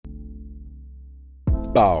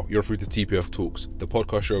Bow, you're through to TPF Talks, the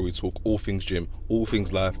podcast show where we talk all things gym, all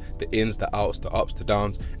things life, the ins, the outs, the ups, the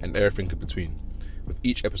downs, and everything in between. With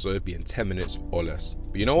each episode being 10 minutes or less.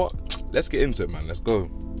 But you know what? Let's get into it, man. Let's go.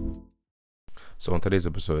 So on today's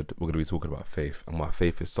episode, we're going to be talking about faith and why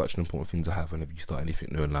faith is such an important thing to have whenever you start anything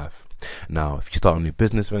new in life. Now, if you start a new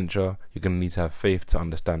business venture, you're going to need to have faith to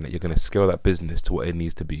understand that you're going to scale that business to what it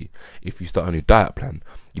needs to be. If you start a new diet plan,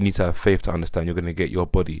 you need to have faith to understand you're going to get your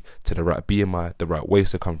body to the right BMI, the right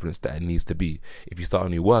waist circumference that it needs to be. If you start a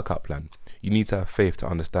new workout plan, you need to have faith to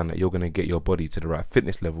understand that you're going to get your body to the right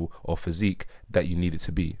fitness level or physique that you need it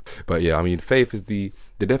to be. But yeah, I mean, faith is the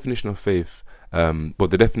definition of faith. But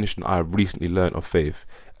the definition I recently learned of faith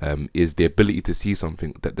is the ability to see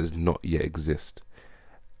something that does not yet exist.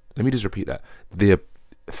 Let me just repeat that.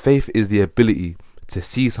 Faith is the ability to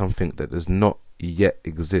see something that does not yet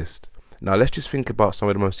exist. Now let's just think about some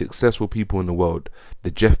of the most successful people in the world: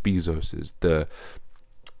 the Jeff Bezoses, the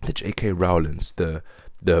J.K. Rowlings, the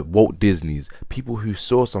Walt Disneys, people who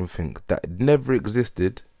saw something that never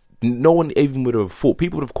existed. No one even would have thought.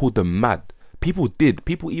 People would have called them mad. People did.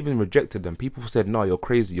 People even rejected them. People said, no, you're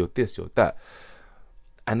crazy, you're this, you're that.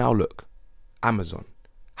 And now look, Amazon,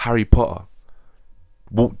 Harry Potter,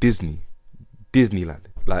 Walt Disney, Disneyland.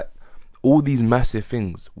 Like, all these massive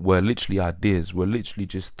things were literally ideas, were literally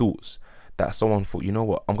just thoughts that someone thought, you know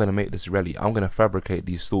what, I'm going to make this reality. I'm going to fabricate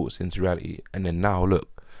these thoughts into reality. And then now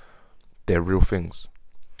look, they're real things.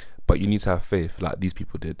 But you need to have faith like these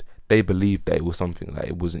people did. They believed that it was something that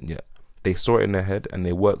it wasn't yet. They saw it in their head and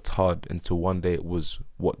they worked hard until one day it was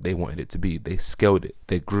what they wanted it to be. They scaled it,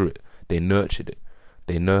 they grew it, they nurtured it,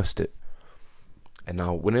 they nursed it. And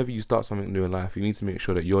now whenever you start something new in life, you need to make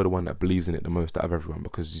sure that you're the one that believes in it the most out of everyone,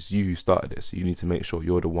 because it's you who started it. So you need to make sure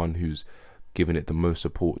you're the one who's giving it the most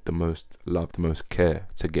support, the most love, the most care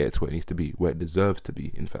to get it to where it needs to be, where it deserves to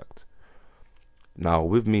be, in fact. Now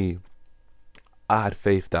with me, I had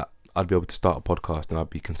faith that I'd be able to start a podcast and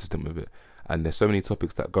I'd be consistent with it. And there's so many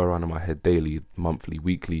topics that go around in my head daily, monthly,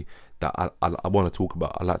 weekly, that I want to talk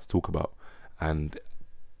about, I like to talk about. And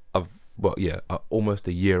almost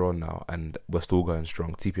a year on now, and we're still going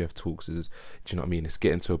strong. TPF Talks is, do you know what I mean? It's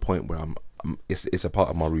getting to a point where it's a part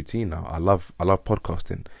of my routine now. I love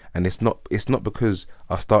podcasting, and it's not because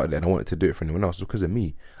I started it and I wanted to do it for anyone else. It's because of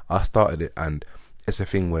me. I started it, and it's a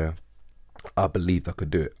thing where I believed I could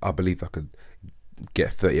do it. I believed I could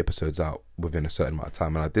get 30 episodes out within a certain amount of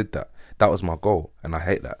time, and I did that. That was my goal, and I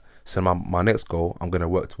hate that. So my next goal, I'm going to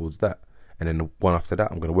work towards that, and then the one after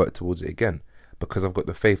that, I'm going to work towards it again, because I've got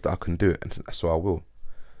the faith that I can do it, and so I will.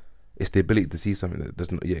 It's the ability to see something that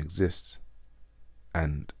does not yet exist,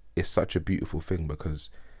 and it's such a beautiful thing,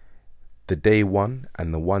 because the day one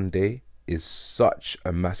and the one day is such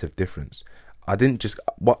a massive difference. I didn't just,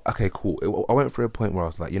 okay, cool. I went through a point where I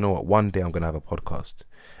was like, you know what, one day I'm going to have a podcast.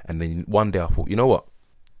 And then one day I thought, you know what,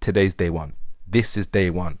 today's day one. This is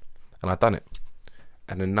day one. And I've done it.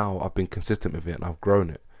 And then now I've been consistent with it and I've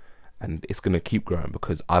grown it. And it's going to keep growing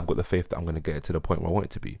because I've got the faith that I'm going to get it to the point where I want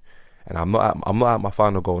it to be. And I'm not at my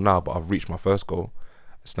final goal now, but I've reached my first goal.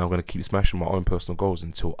 So now I'm going to keep smashing my own personal goals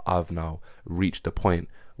until I've now reached the point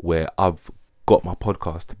where I've got my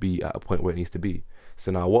podcast to be at a point where it needs to be.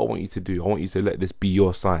 So now what I want you to do, I want you to let this be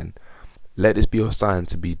your sign. Let this be your sign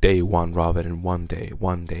to be day one rather than one day.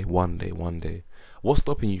 What's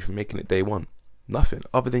stopping you from making it day one? Nothing,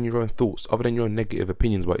 other than your own thoughts, other than your own negative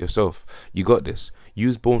opinions about yourself. You got this. You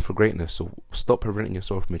was born for greatness, so stop preventing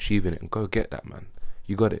yourself from achieving it and go get that, man.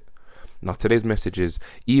 You got it. Now today's message is,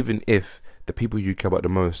 even if the people you care about the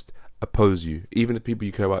most oppose you, even the people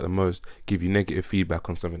you care about the most give you negative feedback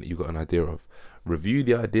on something that you got an idea of, review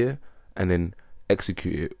the idea and then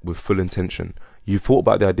execute it with full intention. You thought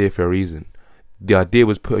about the idea for a reason. The idea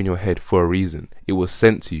was put in your head for a reason. It was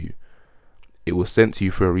sent to you. It was sent to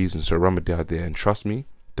you for a reason. So run with the idea, and trust me,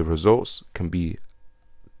 the results can be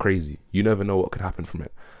crazy. You never know what could happen from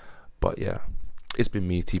it. But yeah, it's been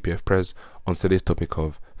me, TPF Prez, on today's topic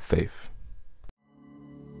of faith.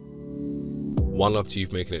 One love to you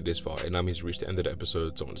for making it this far. It now means you reached the end of the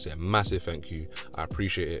episode, so I want to say a massive thank you. I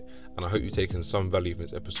appreciate it, and I hope you've taken some value from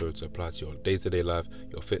this episode to apply to your day-to-day life,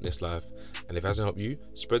 your fitness life, and if it hasn't helped you,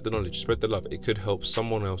 spread the knowledge, spread the love. It could help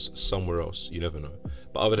someone else somewhere else. You never know.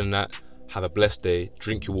 But other than that, have a blessed day,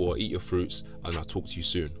 drink your water, eat your fruits, and I'll talk to you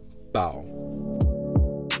soon. Bow.